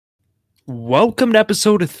Welcome to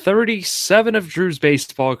episode 37 of Drew's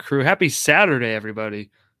Baseball Crew. Happy Saturday,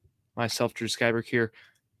 everybody. Myself, Drew Skyberg here,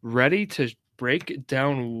 ready to break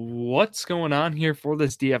down what's going on here for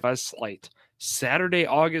this DFS slate. Saturday,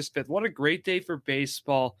 August 5th. What a great day for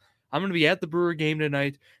baseball. I'm going to be at the Brewer game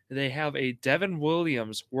tonight. They have a Devin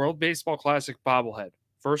Williams World Baseball Classic bobblehead.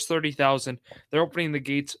 First 30,000. They're opening the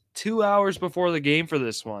gates 2 hours before the game for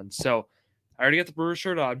this one. So I already got the Brewer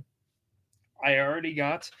shirt on. I already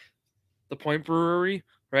got the Point Brewery,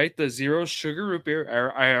 right? The zero sugar root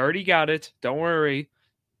beer. I already got it. Don't worry.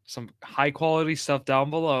 Some high quality stuff down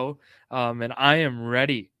below. And I am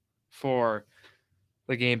ready for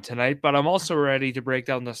the game tonight, but I'm also ready to break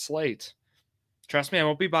down the slate. Trust me, I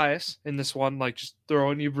won't be biased in this one, like just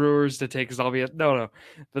throwing you Brewers to take, because I'll be no.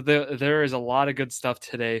 But there is a lot of good stuff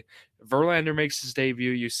today. Verlander makes his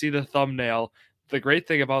debut. You see the thumbnail. The great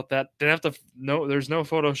thing about that, didn't have to there's no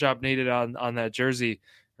Photoshop needed on that jersey,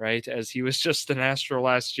 right? As he was just an Astro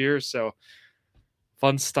last year. So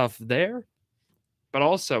fun stuff there. But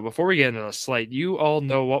also, before we get into the slate, you all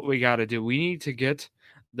know what we got to do. We need to get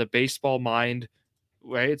the baseball mind,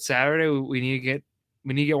 right? Saturday, we need to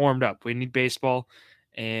get warmed up. We need baseball,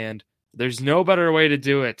 and there's no better way to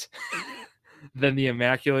do it than the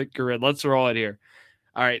Immaculate Grid. Let's roll it here.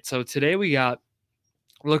 All right, so today we got,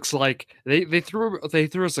 looks like they threw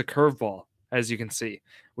us a curveball, as you can see.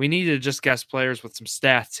 We need to just guess players with some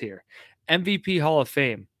stats here. MVP Hall of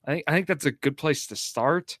Fame. I think that's a good place to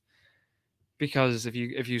start, because if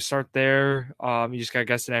you start there, you just gotta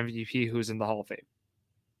guess an MVP who's in the Hall of Fame,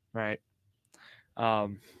 right?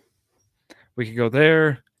 We could go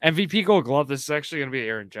there. MVP Gold Glove. This is actually gonna be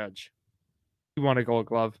Aaron Judge. You want a Gold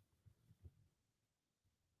Glove?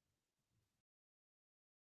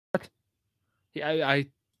 What? Yeah, I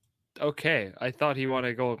okay. I thought he won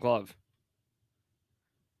a Gold Glove.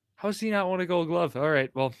 How does he not want a Gold Glove? All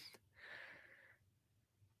right, well,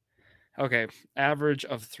 okay. Average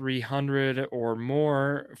of 300 or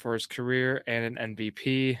more for his career and an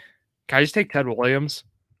MVP. Can I just take Ted Williams?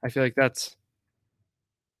 I feel like that's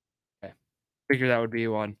okay. Figure that would be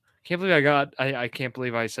one. Can't believe I can't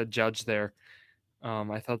believe I said Judge there.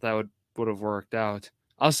 I thought that would have worked out.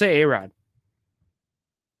 I'll say A-Rod.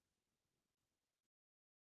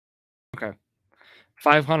 Okay.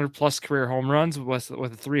 500 plus career home runs with a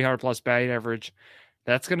 300 plus batting average.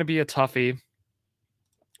 That's going to be a toughie.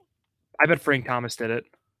 I bet Frank Thomas did it.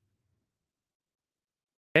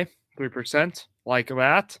 Okay, 3%. Like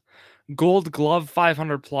that. Gold Glove,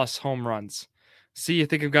 500 plus home runs. See, you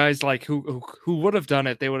think of guys like who would have done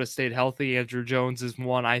it. They would have stayed healthy. Andrew Jones is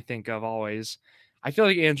one I think of always. I feel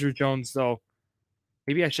like Andrew Jones, though,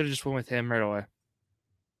 maybe I should have just went with him right away.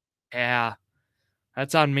 Yeah,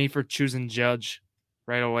 that's on me for choosing Judge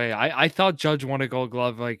right away. I thought Judge won a Gold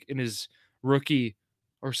Glove like in his rookie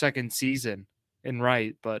or second season in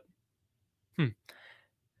right, but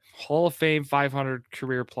Hall of Fame, 500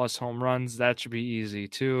 career plus home runs. That should be easy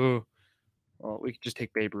too. Well, we could just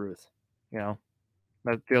take Babe Ruth. You know,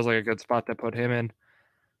 that feels like a good spot to put him in.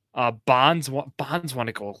 Bonds won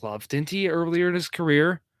a Gold Glove, didn't he, earlier in his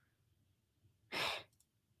career?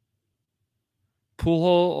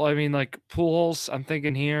 Pujols. I'm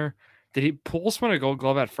thinking here. Did Pujols win a Gold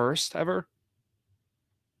Glove at first ever?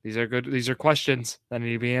 These are good. These are questions that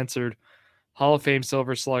need to be answered. Hall of Fame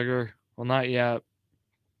Silver Slugger. Well, not yet.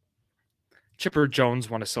 Chipper Jones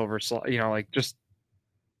won a Silver Slugger. Just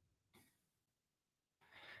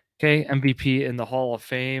okay. MVP in the Hall of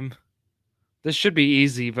Fame. This should be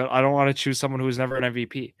easy, but I don't want to choose someone who was never an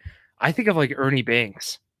MVP. I think of like Ernie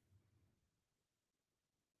Banks.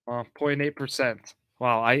 0.8%.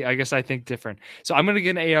 Wow, I guess I think different. So I'm gonna get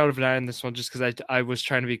an 8 out of 9 in this one just because I was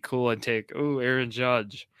trying to be cool and take Aaron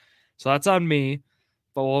Judge. So that's on me.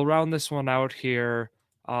 But we'll round this one out here.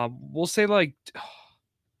 We'll say like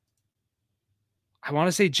I want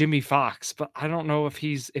to say Jimmy Fox, but I don't know if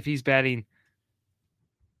he's batting.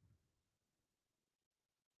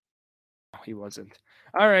 Oh, he wasn't.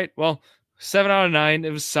 All right, well, 7 out of 9. It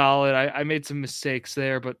was solid. I made some mistakes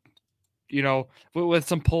there, but with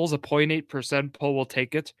some polls, a 0.8% poll will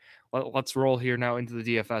take it. Let's roll here now into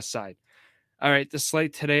the DFS side. All right, the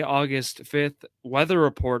slate today, August 5th, weather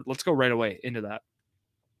report. Let's go right away into that.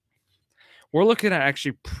 We're looking at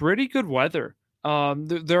actually pretty good weather.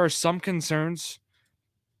 There are some concerns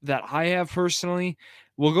that I have personally.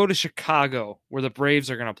 We'll go to Chicago, where the Braves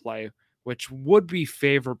are going to play, which would be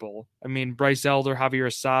favorable. I mean, Bryce Elder, Javier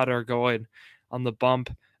Assad are going on the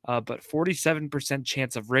bump. But 47%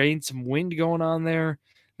 chance of rain, some wind going on there.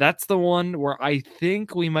 That's the one where I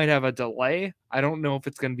think we might have a delay. I don't know if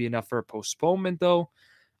it's going to be enough for a postponement, though.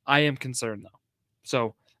 I am concerned, though.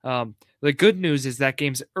 So The good news is that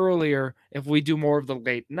game's earlier. If we do more of the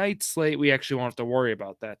late night slate, we actually won't have to worry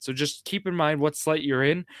about that. So just keep in mind what slate you're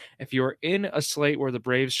in. If you're in a slate where the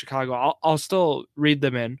Braves, Chicago, I'll still read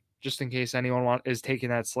them in just in case anyone is taking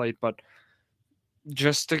that slate. But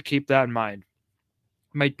just to keep that in mind,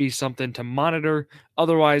 might be something to monitor.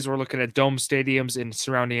 Otherwise, we're looking at dome stadiums in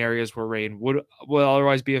surrounding areas where rain will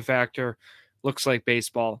otherwise be a factor. Looks like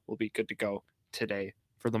baseball will be good to go today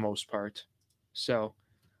for the most part. So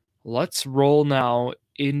let's roll now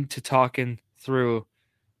into talking through.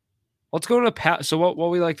 Let's go to the past. So what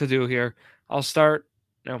we like to do here, I'll start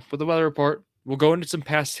with the weather report. We'll go into some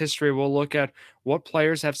past history. We'll look at what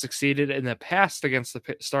players have succeeded in the past against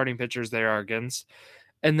the starting pitchers they are against.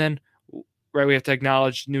 And then, right, we have to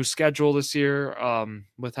acknowledge new schedule this year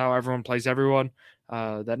with how everyone plays everyone,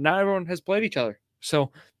 that not everyone has played each other.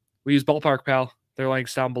 So we use Ballpark Pal. Their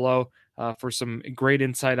links down below for some great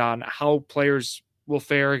insight on how players will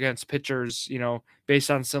fare against pitchers,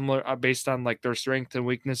 based on like their strengths and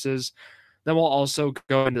weaknesses. Then we'll also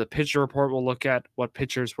go into the pitcher report. We'll look at what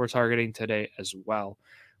pitchers we're targeting today as well.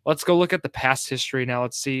 Let's go look at the past history now.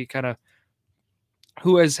 Let's see kind of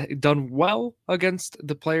who has done well against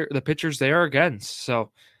the pitchers they are against. So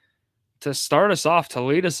to start us off, to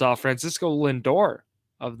lead us off, Francisco Lindor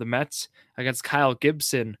of the Mets against Kyle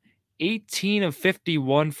Gibson, 18 of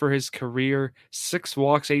 51 for his career, 6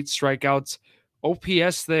 walks, 8 strikeouts,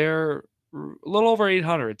 OPS there a little over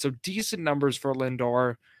 800. So decent numbers for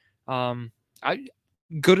Lindor.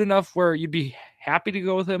 Good enough where you'd be happy to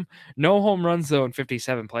go with him. No home runs though in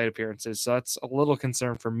 57 plate appearances, so that's a little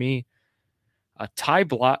concern for me. Ty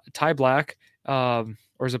Black, or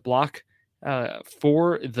is it Block,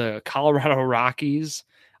 for the Colorado Rockies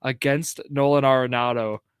against Nolan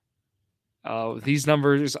Arenado. These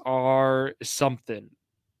numbers are something.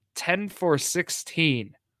 10 for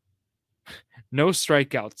 16. No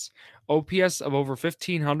strikeouts. OPS of over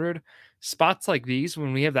 1,500. Spots like these,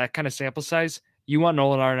 when we have that kind of sample size, you want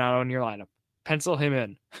Nolan Arenado in your lineup. Pencil him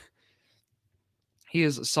in. He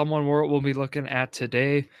is someone we'll be looking at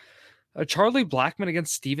today. Charlie Blackmon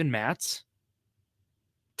against Steven Matz.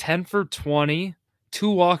 10 for 20. 2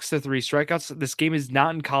 walks to 3 strikeouts. This game is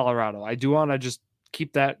not in Colorado. I do want to just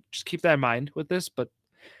keep that in mind with this, but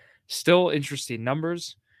still interesting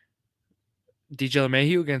numbers. DJ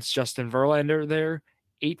LeMahieu against Justin Verlander there.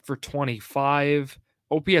 8 for 25.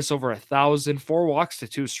 OPS over 1,000. 4 walks to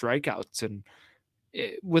 2 strikeouts. And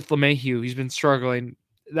with LeMahieu, he's been struggling.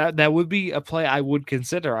 That would be a play I would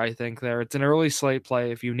consider, I think, there. It's an early slate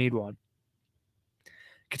play if you need one.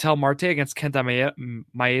 Ketel Marte against Kenta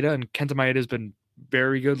Maeda, and Kenta Maeda has been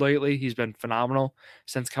very good lately. He's been phenomenal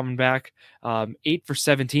since coming back. 8 for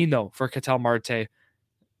 17, though, for Ketel Marte.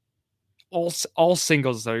 All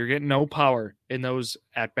singles, though. You're getting no power in those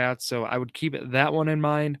at-bats, so I would keep that one in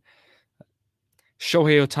mind.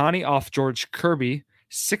 Shohei Ohtani off George Kirby.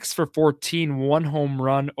 6 for 14, 1 home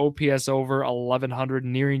run, OPS over 1,100,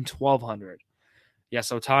 nearing 1,200.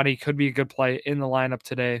 Yes, Ohtani could be a good play in the lineup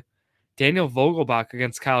today. Daniel Vogelbach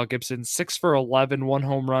against Kyle Gibson, 6 for 11, 1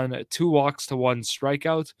 home run, 2 walks to 1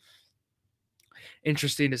 strikeout.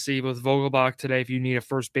 Interesting to see with Vogelbach today. If you need a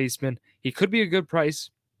first baseman, he could be a good price.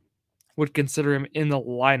 Would consider him in the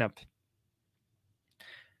lineup.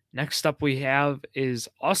 Next up we have is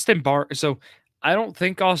Austin Barnes. So I don't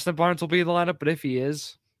think Austin Barnes will be in the lineup, but if he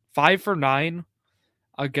is, 5 for 9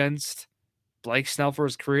 against Blake Snell for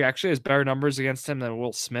his career. Actually has better numbers against him than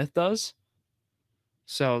Will Smith does.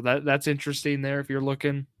 So that's interesting there if you're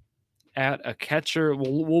looking at a catcher.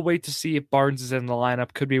 We'll wait to see if Barnes is in the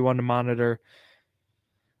lineup. Could be one to monitor.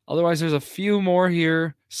 Otherwise, there's a few more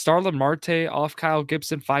here. Starlin Marte off Kyle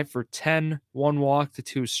Gibson, 5 for 10, 1 walk to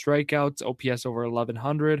 2 strikeouts, OPS over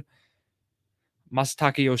 1,100.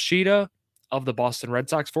 Masataka Yoshida of the Boston Red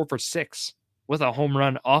Sox, 4 for 6, with a home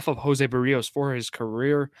run off of Jose Barrios for his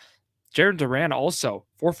career. Jared Duran also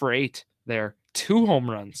 4 for 8 there, 2 home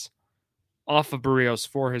runs off of Barrios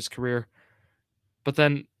for his career. But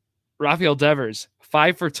then Rafael Devers,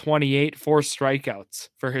 5 for 28, 4 strikeouts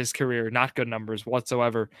for his career. Not good numbers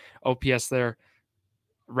whatsoever. OPS there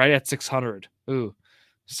right at 600. Ooh.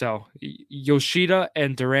 So Yoshida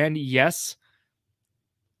and Duran, yes.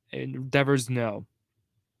 And Devers, no.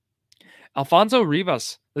 Alfonso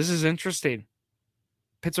Rivas. This is interesting.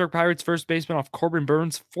 Pittsburgh Pirates first baseman off Corbin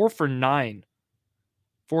Burns, 4 for 9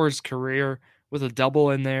 for his career with a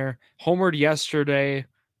double in there. Homered yesterday.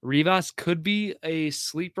 Rivas could be a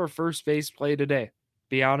sleeper first base play today.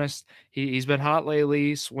 Be honest. He's been hot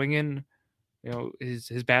lately, swinging.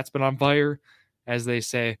 His bat's been on fire, as they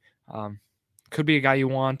say. Could be a guy you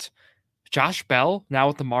want. Josh Bell, now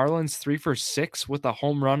with the Marlins, 3 for 6 with a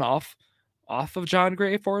home run off off of John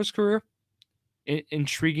Gray for his career.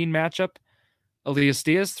 Intriguing matchup. Elias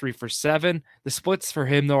Diaz, 3 for 7. The splits for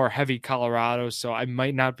him, though, are heavy Colorado, so I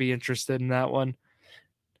might not be interested in that one.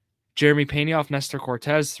 Jeremy Pena off Nestor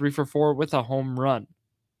Cortez, 3 for 4 with a home run.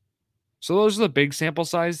 So those are the big sample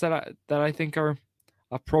size that I think are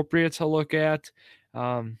appropriate to look at.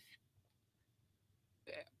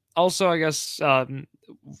 Also, I guess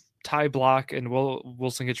Ty Block and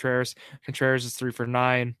Wilson Contreras. Contreras is 3 for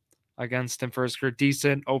 9 against him for his career.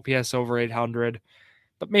 Decent OPS over 800,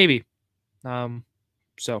 but maybe.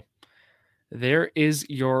 So there is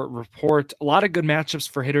your report. A lot of good matchups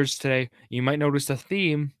for hitters today. You might notice a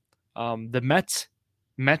theme. The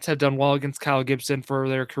Mets have done well against Kyle Gibson for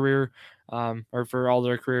their career, or for all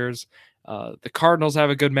their careers. The Cardinals have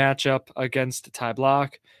a good matchup against Ty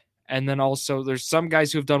Block. And then also there's some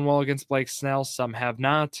guys who have done well against Blake Snell, some have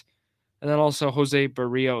not. And then also Jose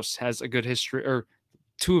Barrios has a good history, or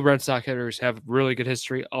two Red Sox hitters have really good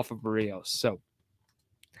history off of Barrios. So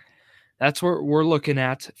that's what we're looking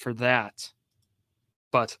at for that.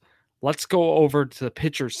 But let's go over to the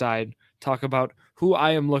pitcher side, talk about who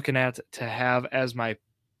I am looking at to have as my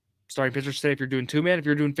starting pitcher today. If you're doing two-man, if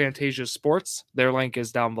you're doing Fantasia Sports, their link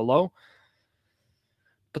is down below.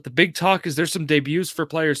 But the big talk is there's some debuts for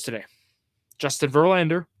players today. Justin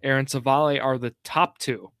Verlander, Aaron Savale are the top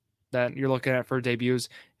two that you're looking at for debuts.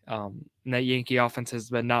 And that Yankee offense has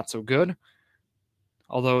been not so good.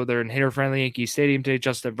 Although they're in hitter-friendly Yankee Stadium today,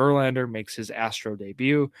 Justin Verlander makes his Astro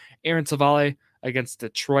debut. Aaron Savale against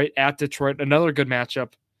Detroit at Detroit, another good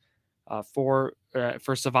matchup for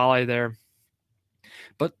Savale there.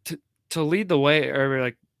 But to lead the way, or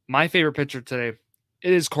like my favorite pitcher today,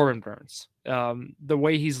 it is Corbin Burnes. The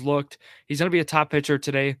way he's looked, he's going to be a top pitcher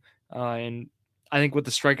today. And I think with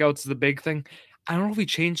the strikeouts is the big thing. I don't know if he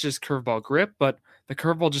changed his curveball grip, but the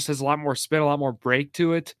curveball just has a lot more spin, a lot more break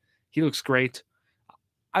to it. He looks great.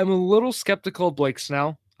 I'm a little skeptical of Blake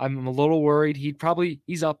Snell. I'm a little worried.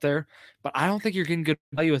 He's up there, but I don't think you're getting good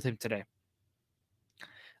value with him today.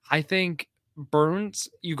 I think Burnes,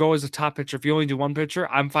 you go as a top pitcher. If you only do one pitcher,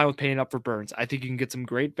 I'm fine with paying up for Burnes. I think you can get some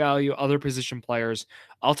great value, other position players.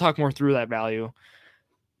 I'll talk more through that value.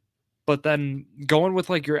 But then going with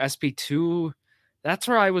like your SP2, that's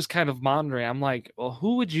where I was kind of monitoring. I'm like, well,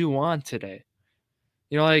 who would you want today?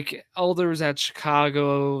 You know, like Elders at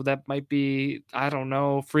Chicago, that might be, I don't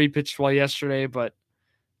know, free pitch well yesterday, but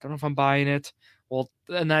I don't know if I'm buying it. Well,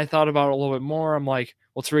 and I thought about it a little bit more. I'm like,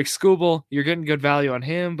 well, Tariq Skubal, you're getting good value on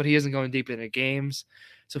him, but he isn't going deep into games.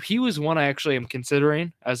 So he was one I actually am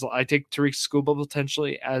considering, as I take Tariq Skubal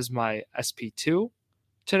potentially as my SP2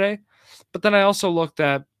 today. But then I also looked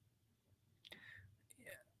at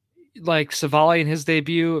like Savale in his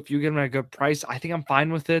debut. If you get him at a good price, I think I'm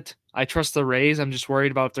fine with it. I trust the Rays. I'm just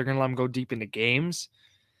worried about if they're going to let him go deep into games.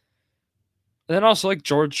 And then also like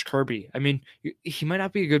George Kirby. I mean, he might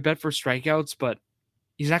not be a good bet for strikeouts, but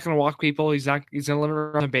he's not going to walk people. He's going to limit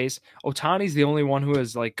around the base. Ohtani's the only one who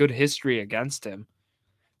has like good history against him.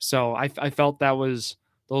 So I felt those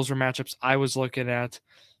were matchups I was looking at.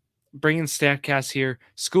 Bringing StatCast here.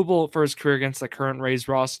 Skubal for his career against the current Rays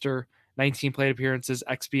roster, 19 plate appearances,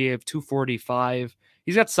 XBA of 245.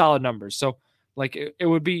 He's got solid numbers. So like I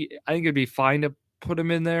think it'd be fine to put him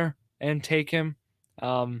in there and take him.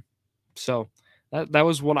 So that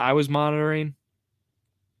was what I was monitoring.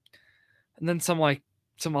 And then some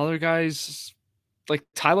other guys like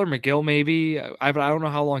Tyler McGill, maybe. I don't know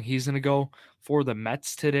how long he's going to go for the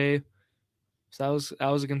Mets today. So that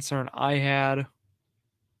was a concern I had.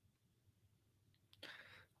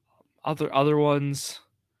 Other ones.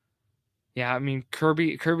 Yeah, I mean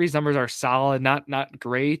Kirby's numbers are solid, not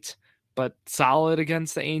great, but solid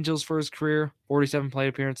against the Angels for his career. 47 plate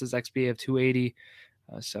appearances, XBA of 280.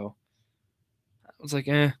 So I was like,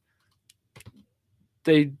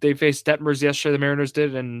 They faced Detmers yesterday, the Mariners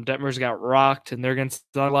did, and Detmers got rocked, and they're against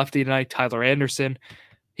the lefty tonight, Tyler Anderson.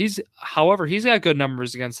 However, he's got good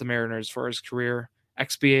numbers against the Mariners for his career.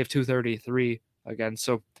 XBA of 233 again.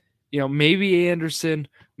 So, maybe Anderson,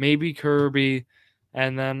 maybe Kirby,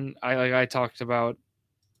 and then I talked about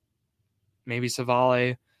maybe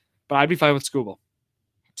Savale, but I'd be fine with Skubal.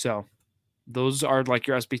 So those are like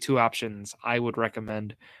your SB2 options I would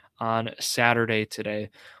recommend on Saturday today.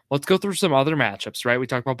 Let's go through some other matchups, right? We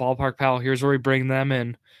talked about Ballpark Pal. Here's where we bring them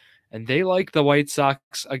in. And they like the White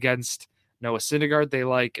Sox against Noah Syndergaard. They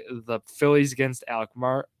like the Phillies against Alec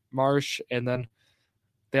Marsh. And then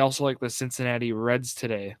they also like the Cincinnati Reds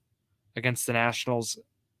today against the Nationals.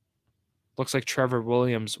 Looks like Trevor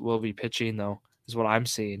Williams will be pitching, though, is what I'm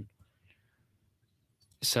seeing.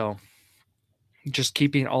 So just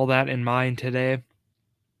keeping all that in mind today.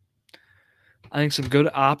 I think some good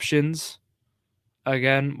options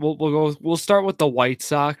again, we'll start with the White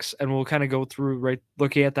Sox and we'll kind of go through right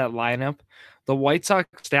looking at that lineup. The White Sox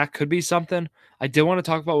stack could be something. I did want to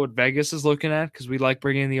talk about what Vegas is looking at because we like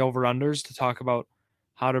bringing in the over-unders to talk about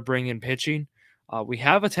how to bring in pitching. We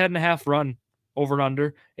have a 10.5 run over and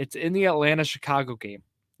under. It's in the Atlanta-Chicago game.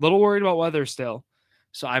 Little worried about weather still.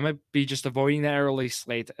 So I might be just avoiding that early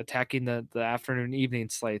slate, attacking the afternoon evening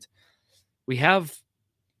slate. We have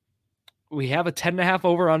a 10.5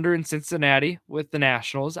 over under in Cincinnati with the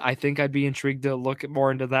Nationals. I think I'd be intrigued to look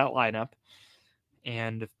more into that lineup.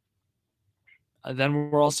 And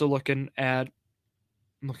then we're also looking at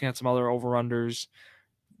some other over unders.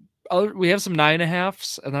 We have some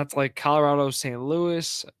 9.5s, and that's like Colorado, St.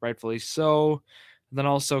 Louis, rightfully so. And then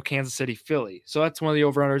also Kansas City, Philly. So that's one of the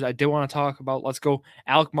over unders I did want to talk about. Let's go.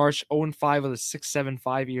 Alec Marsh, 0-5 with a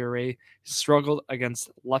 6.75 ERA. Struggled against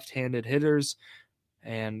left-handed hitters.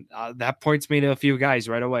 And that points me to a few guys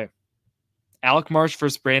right away. Alec Marsh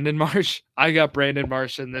versus Brandon Marsh. I got Brandon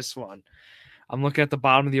Marsh in this one. I'm looking at the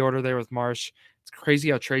bottom of the order there with Marsh. It's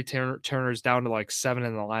crazy how Trey Turner's down to like 7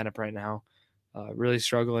 in the lineup right now. Really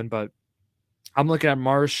struggling, but I'm looking at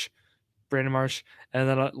Marsh, Brandon Marsh, and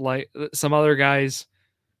then like some other guys.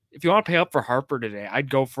 If you want to pay up for Harper today, I'd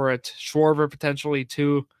go for it. Schwarber potentially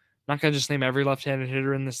too. I'm not going to just name every left-handed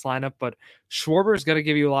hitter in this lineup, but Schwarber is going to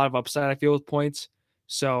give you a lot of upside, I feel, with points.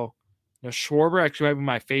 So, Schwarber actually might be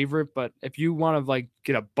my favorite, but if you want to like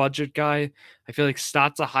get a budget guy, I feel like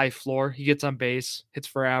Stott's a high floor. He gets on base, hits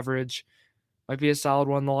for average, might be a solid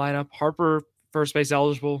one in the lineup. Harper, first base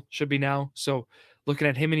eligible, should be now. So looking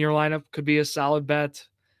at him in your lineup could be a solid bet.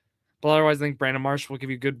 But otherwise, I think Brandon Marsh will give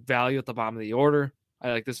you good value at the bottom of the order.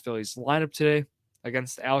 I like this Phillies lineup today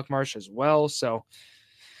against Alec Marsh as well. So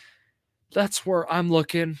that's where I'm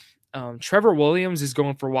looking. Trevor Williams is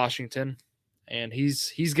going for Washington, and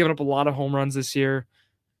he's given up a lot of home runs this year.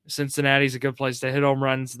 Cincinnati's a good place to hit home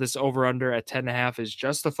runs. This over-under at 10.5 is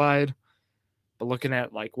justified. But looking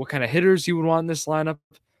at like what kind of hitters you would want in this lineup,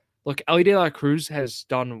 look, Elly De La Cruz has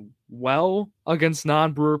done well against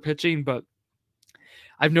non-Brewer pitching, but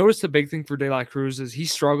I've noticed the big thing for De La Cruz is he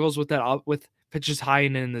struggles with that with pitches high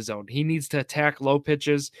and in the zone. He needs to attack low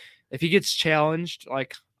pitches. If he gets challenged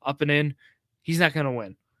like up and in, he's not going to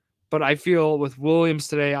win. But I feel with Williams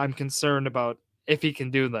today, I'm concerned about if he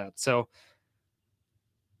can do that. So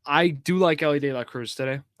I do like Elly De La Cruz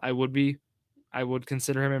today. I would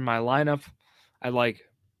consider him in my lineup. I like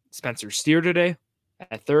Spencer Steer today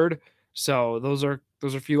at third. So those are a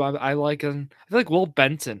few I like. And I feel like Will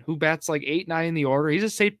Benson, who bats like 8-9 in the order, he's a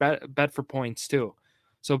safe bet for points too.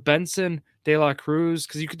 So Benson, De La Cruz,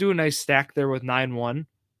 because you could do a nice stack there with 9-1.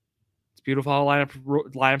 It's beautiful how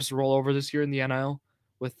lineups roll over this year in the NL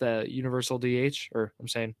with the universal DH, or I'm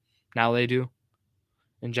saying now they do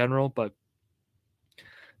in general, but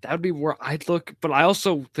that would be where I'd look. But I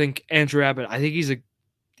also think Andrew Abbott, I think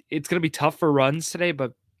it's going to be tough for runs today,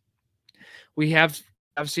 but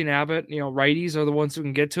I've seen Abbott, righties are the ones who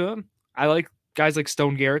can get to him. I like guys like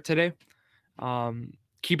Stone Garrett today.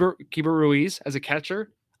 Keeper Ruiz as a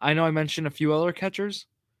catcher. I know I mentioned a few other catchers,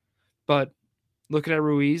 but looking at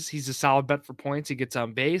Ruiz, he's a solid bet for points. He gets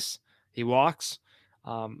on base. He walks.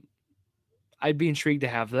 I'd be intrigued to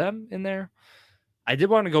have them in there. I did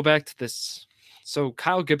want to go back to this. So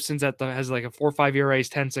Kyle Gibson's has like a 4.5 ERA,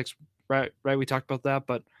 10.6. Right. We talked about that,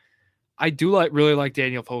 but I do really like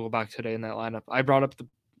Daniel Vogelbach today in that lineup. I brought up the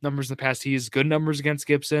numbers in the past. He has good numbers against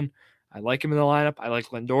Gibson. I like him in the lineup. I like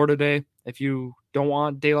Lindor today. If you don't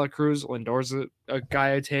want De La Cruz, Lindor's a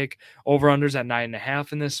guy I take. Over-unders at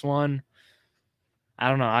 9.5 in this one. I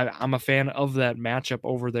don't know. I'm a fan of that matchup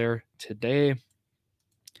over there today.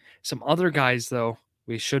 Some other guys, though,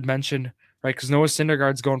 we should mention, right? Because Noah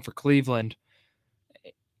Syndergaard's going for Cleveland.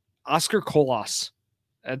 Oscar Colas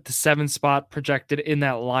at the 7th spot projected in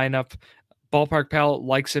that lineup. Ballpark Pal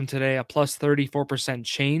likes him today, a plus 34%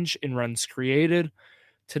 change in runs created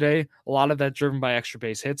today. A lot of that driven by extra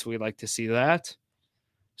base hits. We like to see that.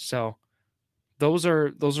 So those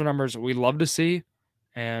are numbers we love to see,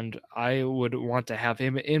 and I would want to have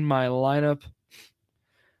him in my lineup.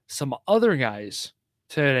 Some other guys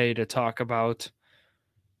today to talk about.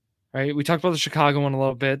 Right, we talked about the Chicago one a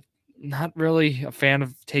little bit. Not really a fan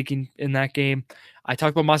of taking in that game. I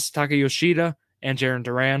talked about Masataka Yoshida and Jarren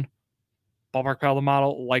Duran. Ballpark Pal the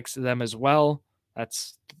model likes them as well.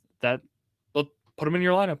 That's that. Put them in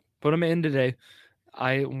your lineup. Put them in today.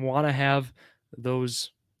 I want to have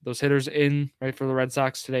those hitters in right for the Red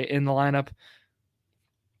Sox today in the lineup.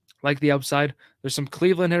 Like the upside. There's some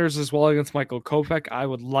Cleveland hitters as well against Michael Kopech. I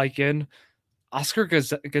would like in. Oscar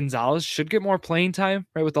Gonzalez should get more playing time,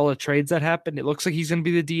 right? With all the trades that happened, it looks like he's going to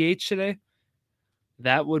be the DH today.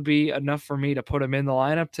 that would be enough for me to put him in the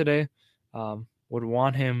lineup today. Would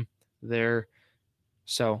want him there.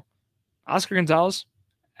 So Oscar Gonzalez,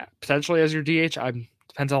 potentially as your DH.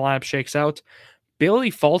 Depends how the lineup shakes out.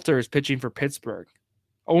 Billy Falter is pitching for Pittsburgh.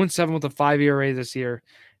 0-7 with a 5 ERA this year.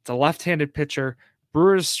 It's a left-handed pitcher.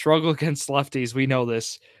 Brewers struggle against lefties. We know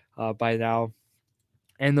this by now.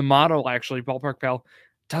 And the model, actually, Ballpark Pal,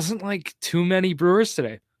 doesn't like too many Brewers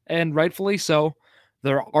today. And rightfully so.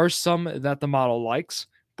 There are some that the model likes.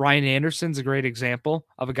 Brian Anderson's a great example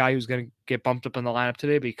of a guy who's going to get bumped up in the lineup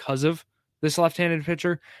today because of this left-handed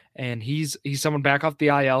pitcher. And he's someone back off the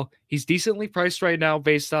IL. He's decently priced right now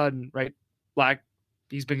based on,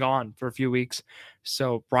 he's been gone for a few weeks.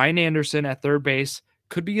 So Brian Anderson at third base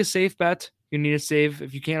could be a safe bet. You need a save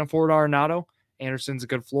if you can't afford Arenado. Anderson's a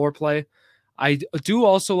good floor play. I do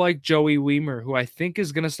also like Joey Weimer, who I think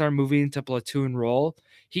is going to start moving into platoon role.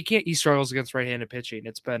 He struggles against right-handed pitching.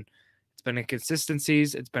 It's been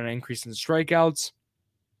inconsistencies. It's been an increase in strikeouts.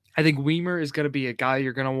 I think Weimer is going to be a guy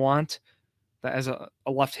you're going to want that as a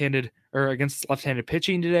left-handed or against left-handed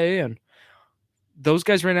pitching today. And those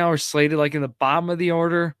guys right now are slated like in the bottom of the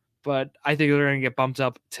order, but I think they're going to get bumped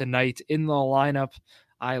up tonight in the lineup.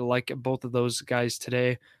 I like both of those guys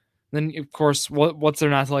today. Then, of course, what's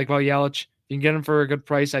there not to like about Yelich? You can get him for a good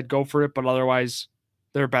price. I'd go for it, but otherwise,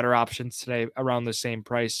 there are better options today around the same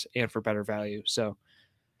price and for better value. So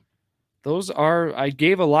I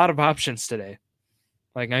gave a lot of options today.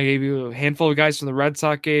 Like I gave you a handful of guys from the Red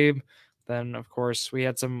Sox game. Then, of course, we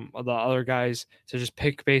had some of the other guys to just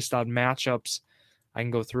pick based on matchups. I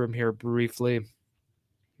can go through them here briefly.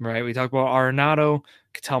 Right, we talked about Arenado,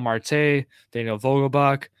 Ketel Marte, Daniel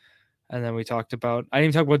Vogelbach, and then we talked about, I didn't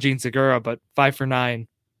even talk about Gene Segura, but 5 for 9.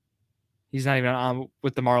 He's not even on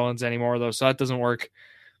with the Marlins anymore, though, so that doesn't work.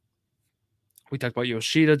 We talked about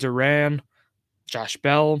Yoshida, Duran, Josh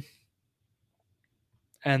Bell,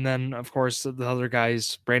 and then, of course, the other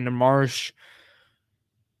guys, Brandon Marsh,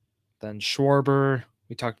 then Schwarber.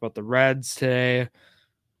 We talked about the Reds today.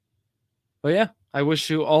 But yeah, I wish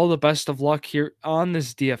you all the best of luck here on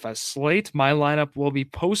this DFS slate. My lineup will be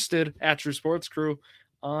posted at Drew Sports Crew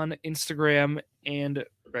on Instagram, and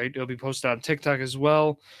it'll be posted on TikTok as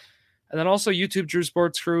well. And then also YouTube Drew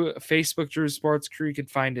Sports Crew, Facebook Drew Sports Crew. You can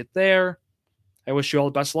find it there. I wish you all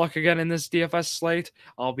the best luck again in this DFS slate.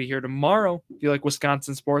 I'll be here tomorrow. If you like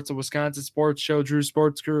Wisconsin sports, a Wisconsin sports show, Drew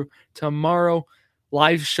Sports Crew tomorrow.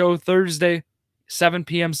 Live show Thursday, 7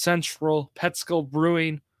 p.m. Central, Petskill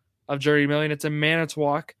Brewing of Jersey Million. It's in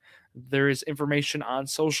Manitowoc. There is information on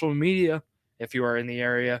social media if you are in the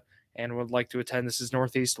area and would like to attend. This is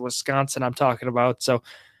Northeast Wisconsin I'm talking about. So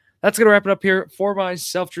that's going to wrap it up here for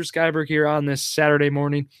myself, Drew Skyberg, here on this Saturday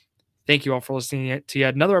morning. Thank you all for listening to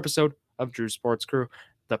yet another episode of Drew Sports Crew,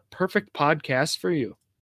 the perfect podcast for you.